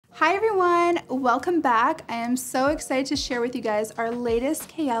everyone, welcome back. I am so excited to share with you guys our latest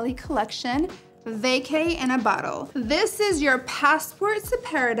Kayali collection, Vacay in a Bottle. This is your passport to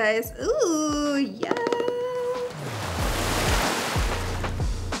paradise. Ooh, yeah.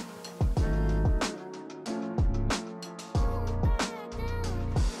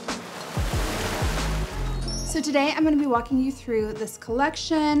 So today I'm going to be walking you through this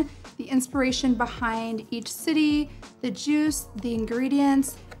collection, the inspiration behind each city, the juice, the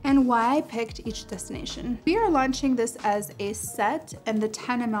ingredients, and why I picked each destination. We are launching this as a set in the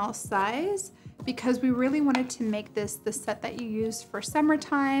 10 ml size because we really wanted to make this the set that you use for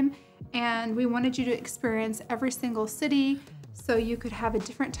summertime, and we wanted you to experience every single city so you could have a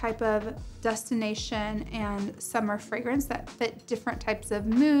different type of destination and summer fragrance that fit different types of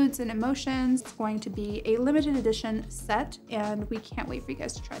moods and emotions. It's going to be a limited edition set, and we can't wait for you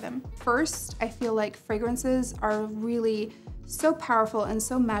guys to try them. First, I feel like fragrances are really so powerful and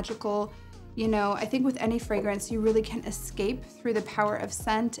so magical. You know, I think with any fragrance, you really can escape through the power of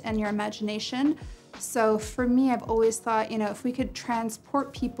scent and your imagination. So for me, I've always thought, you know, if we could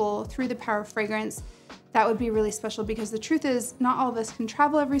transport people through the power of fragrance, that would be really special, because the truth is not all of us can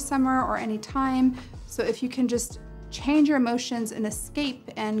travel every summer or any time. So if you can just change your emotions and escape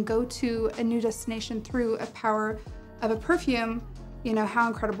and go to a new destination through a power of a perfume, you know, how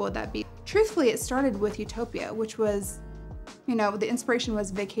incredible would that be? Truthfully, it started with Utopia, which was, you know, the inspiration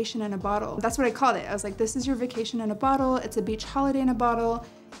was vacation in a bottle. That's what I called it. I was like, this is your vacation in a bottle. It's a beach holiday in a bottle.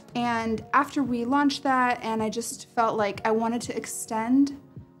 And after we launched that, and I just felt like I wanted to extend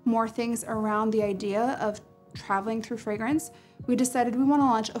more things around the idea of traveling through fragrance, we decided we want to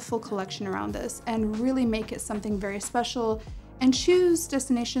launch a full collection around this and really make it something very special and choose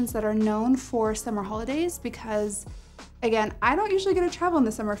destinations that are known for summer holidays, because again, I don't usually get to travel in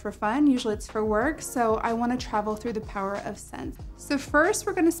the summer for fun. Usually it's for work. So I want to travel through the power of scent. So first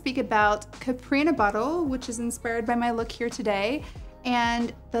we're going to speak about Capri in a Bottle, which is inspired by my look here today.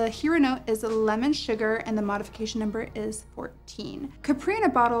 And the hero note is lemon sugar, and the modification number is 14. Capri in a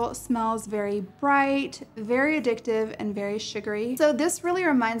Bottle smells very bright, very addictive, and very sugary. So this really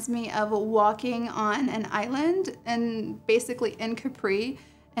reminds me of walking on an island, and basically in Capri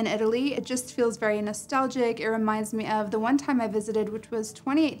in Italy. It just feels very nostalgic. It reminds me of the one time I visited, which was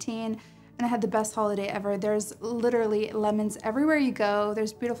 2018, and I had the best holiday ever. There's literally lemons everywhere you go.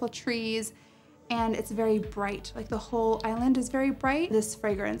 There's beautiful trees, and it's very bright. Like the whole island is very bright. This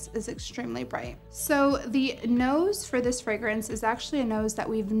fragrance is extremely bright. So the nose for this fragrance is actually a nose that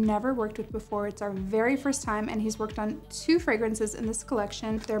we've never worked with before. It's our very first time, and he's worked on 2 fragrances in this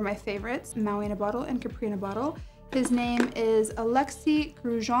collection. They're my favorites, Maui in a Bottle and Capri in a Bottle. His name is Alexis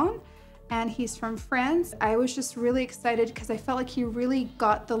Grosjean, and he's from France. I was just really excited because I felt like he really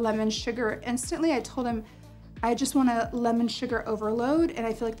got the lemon sugar instantly. I told him, I just want a lemon sugar overload, and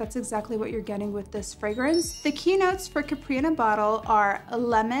I feel like that's exactly what you're getting with this fragrance. The key notes for Capri in a Bottle are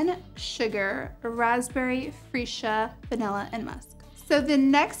lemon, sugar, raspberry, freesia, vanilla, and musk. So the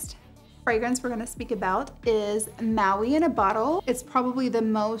next fragrance we're gonna speak about is Maui in a Bottle. It's probably the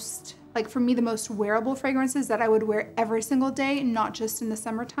most, like for me, the most wearable fragrances that I would wear every single day, not just in the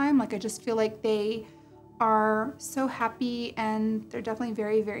summertime. Like I just feel like they are so happy, and they're definitely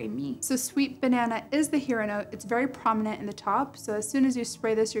very, very me. So sweet banana is the hero note. It's very prominent in the top. So as soon as you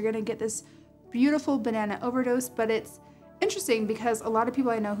spray this, you're gonna get this beautiful banana overdose. But it's interesting because a lot of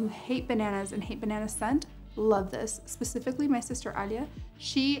people I know who hate bananas and hate banana scent love this. Specifically my sister Alia,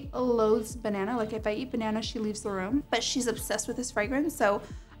 she loathes banana. Like if I eat banana, she leaves the room, but she's obsessed with this fragrance. So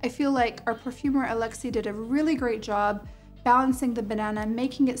I feel like our perfumer Alexi did a really great job balancing the banana,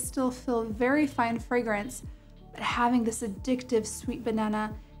 making it still feel very fine fragrance, but having this addictive sweet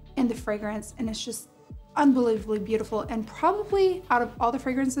banana in the fragrance. And it's just unbelievably beautiful, and probably out of all the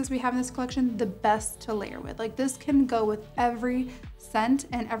fragrances we have in this collection, the best to layer with. Like this can go with every scent,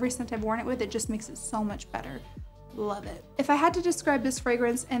 and every scent I've worn it with, it just makes it so much better. Love it. If I had to describe this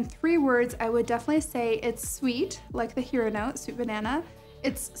fragrance in 3 words, I would definitely say it's sweet, like the hero note, sweet banana.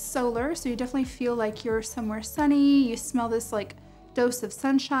 It's solar, so you definitely feel like you're somewhere sunny. You smell this like dose of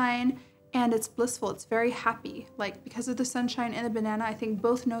sunshine, and it's blissful. It's very happy. Like because of the sunshine and the banana, I think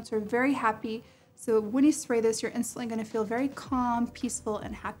both notes are very happy. So when you spray this, you're instantly gonna feel very calm, peaceful,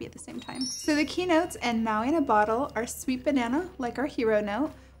 and happy at the same time. So the key notes in Maui in a Bottle are sweet banana, like our hero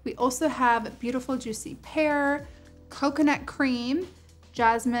note. We also have beautiful juicy pear, coconut cream,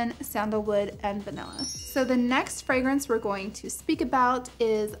 jasmine, sandalwood, and vanilla. So the next fragrance we're going to speak about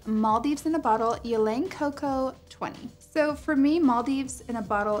is Maldives in a Bottle, Ylang Coco 20. So for me, Maldives in a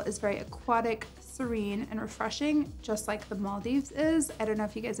Bottle is very aquatic, serene, and refreshing, just like the Maldives is. I don't know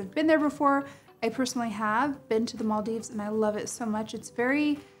if you guys have been there before. I personally have been to the Maldives, and I love it so much. It's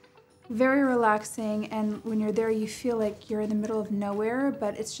very very relaxing, and when you're there you feel like you're in the middle of nowhere,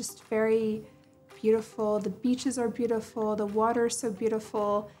 but it's just very beautiful. The beaches are beautiful, the water is so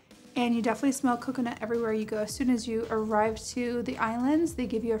beautiful, and you definitely smell coconut everywhere you go. As soon as you arrive to the islands, they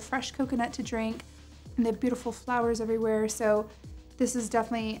give you a fresh coconut to drink, and the beautiful flowers everywhere. So this is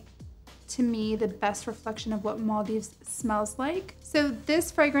definitely, to me, the best reflection of what Maldives smells like. So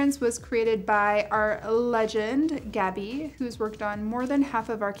this fragrance was created by our legend, Gabby, who's worked on more than half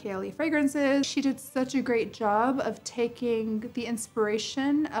of our Kayali fragrances. She did such a great job of taking the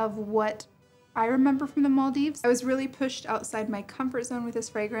inspiration of what I remember from the Maldives. I was really pushed outside my comfort zone with this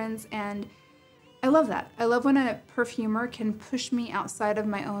fragrance, and I love that. I love when a perfumer can push me outside of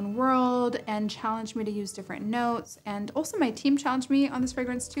my own world and challenge me to use different notes. And also my team challenged me on this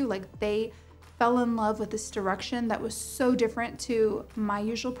fragrance too. Like, they fell in love with this direction that was so different to my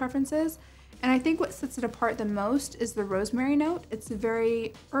usual preferences. And I think what sets it apart the most is the rosemary note. It's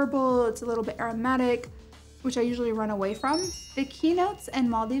very herbal, it's a little bit aromatic, which I usually run away from. The key notes in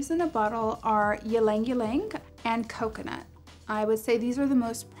Maldives in a Bottle are Ylang Ylang and coconut. I would say these are the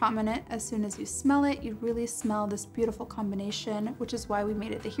most prominent. As soon as you smell it, you really smell this beautiful combination, which is why we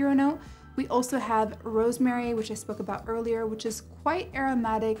made it the hero note. We also have rosemary, which I spoke about earlier, which is quite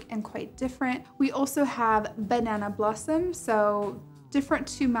aromatic and quite different. We also have banana blossom, so different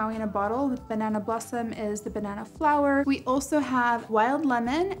to Maui in a Bottle. Banana blossom is the banana flower. We also have wild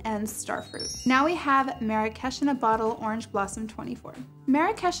lemon and starfruit. Now we have Marrakesh in a Bottle Orange Blossom 24.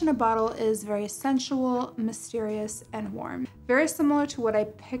 Marrakesh in a Bottle is very sensual, mysterious, and warm. Very similar to what I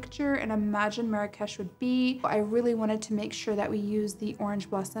picture and imagine Marrakesh would be. I really wanted to make sure that we use the orange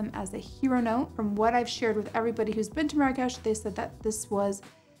blossom as a hero note. From what I've shared with everybody who's been to Marrakesh, they said that this was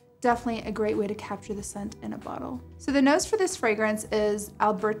definitely a great way to capture the scent in a bottle. So the nose for this fragrance is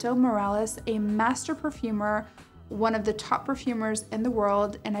Alberto Morales, a master perfumer, one of the top perfumers in the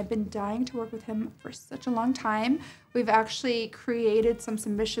world, and I've been dying to work with him for such a long time. We've actually created some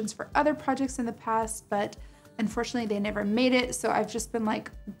submissions for other projects in the past, but unfortunately they never made it. So I've just been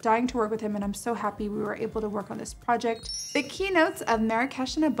like dying to work with him, and I'm so happy we were able to work on this project. The keynotes of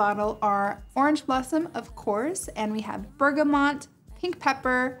Marrakesh in a Bottle are orange blossom, of course, and we have bergamot, pink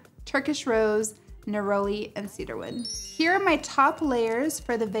pepper, Turkish rose, neroli, and cedarwood. Here are my top layers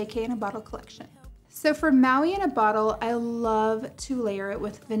for the Vacay in a Bottle collection. So for Maui in a Bottle, I love to layer it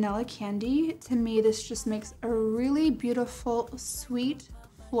with vanilla candy. To me, this just makes a really beautiful, sweet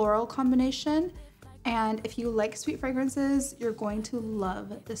floral combination. And if you like sweet fragrances, you're going to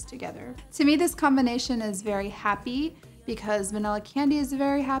love this together. To me, this combination is very happy because vanilla candy is a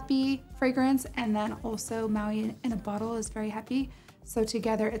very happy fragrance, and then also Maui in a Bottle is very happy. So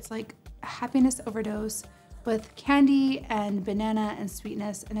together it's like a happiness overdose with candy and banana and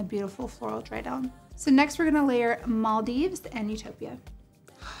sweetness and a beautiful floral dry down. So next we're gonna layer Maldives and Utopia.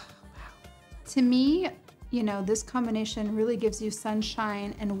 Wow. To me, you know, this combination really gives you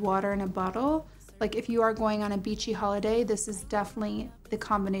sunshine and water in a bottle. Like, if you are going on a beachy holiday, this is definitely the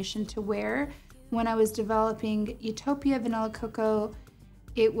combination to wear. When I was developing Utopia Vanilla Cocoa,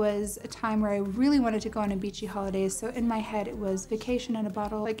 it was a time where I really wanted to go on a beachy holiday. So in my head, it was vacation in a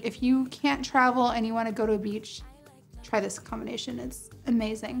bottle. Like, if you can't travel and you want to go to a beach, try this combination. It's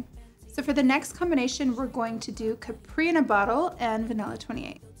amazing. So for the next combination, we're going to do Capri in a Bottle and Vanilla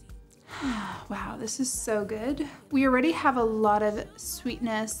 28. Wow, this is so good. We already have a lot of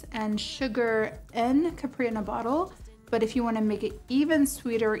sweetness and sugar in Capri in a Bottle, but if you want to make it even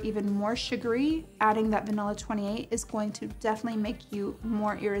sweeter, even more sugary, adding that Vanilla 28 is going to definitely make you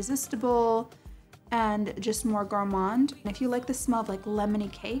more irresistible and just more gourmand. And if you like the smell of like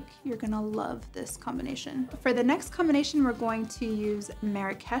lemony cake, you're gonna love this combination. For the next combination, we're going to use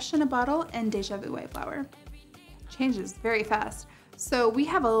Marrakesh in a Bottle and Deja Vu White Flower. Changes very fast. So we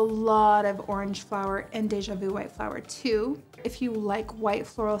have a lot of orange flower and Deja Vu White Flower too. If you like white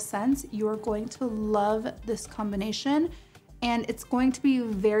floral scents, you are going to love this combination, and it's going to be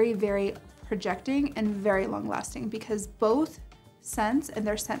very, very projecting and very long lasting because both scents and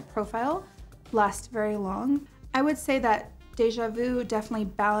their scent profile last very long. I would say that Deja Vu definitely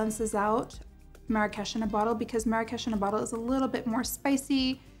balances out Marrakesh in a Bottle because Marrakesh in a Bottle is a little bit more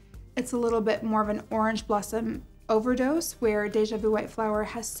spicy. It's a little bit more of an orange blossom overdose, where Deja Vu White Flower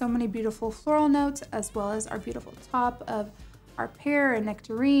has so many beautiful floral notes, as well as our beautiful top of our pear and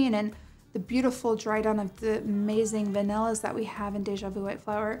nectarine and the beautiful dry down of the amazing vanillas that we have in Deja Vu White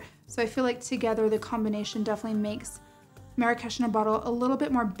Flower. So I feel like together the combination definitely makes Marrakesh in a Bottle a little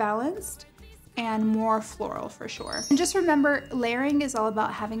bit more balanced and more floral for sure. And just remember, layering is all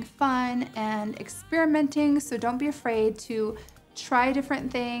about having fun and experimenting, so don't be afraid to try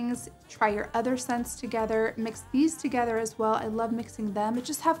different things, try your other scents together, mix these together as well. I love mixing them, but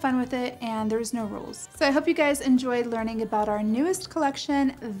just have fun with it and there's no rules. So I hope you guys enjoyed learning about our newest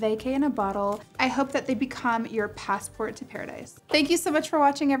collection, Vacay in a Bottle. I hope that they become your passport to paradise. Thank you so much for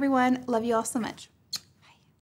watching, everyone. Love you all so much.